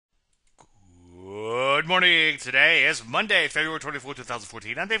Good morning. Today is Monday, February 24th,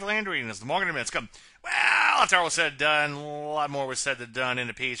 2014. I'm Dave Landry, and as the market minutes come, well, after all was said and done, a lot more was said than done in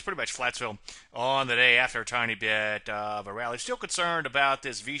the piece. Pretty much Flatsville on the day after a tiny bit of a rally. Still concerned about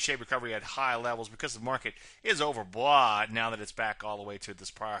this V-shaped recovery at high levels because the market is overbought now that it's back all the way to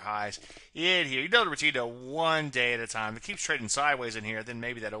this prior highs in here. You know the routine, one day at a time. It keeps trading sideways in here, then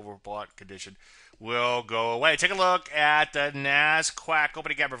maybe that overbought condition will go away. Take a look at the NASDAQ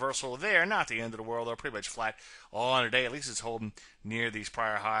opening gap reversal there. Not the end of the world, though. Pretty much flat on the day. At least it's holding near these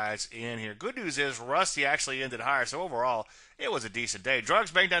prior highs in here. Good news is Rusty actually ended higher, so overall it was a decent day. Drugs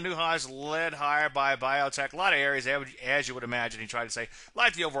banged down new highs, led higher by biotech. A lot of areas, as you would imagine, he tried to say,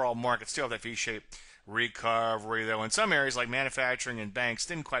 like the overall market, still have that V-shaped recovery, though in some areas like manufacturing and banks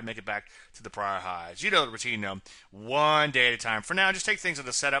didn't quite make it back to the prior highs. You know the routine, though. One day at a time. For now, just take things on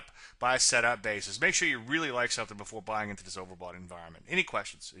a setup by setup basis. Make sure you really like something before buying into this overbought environment. Any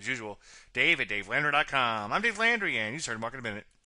questions? As usual, Dave at DaveLandry.com. I'm Dave Landry, and you started Market in a Minute.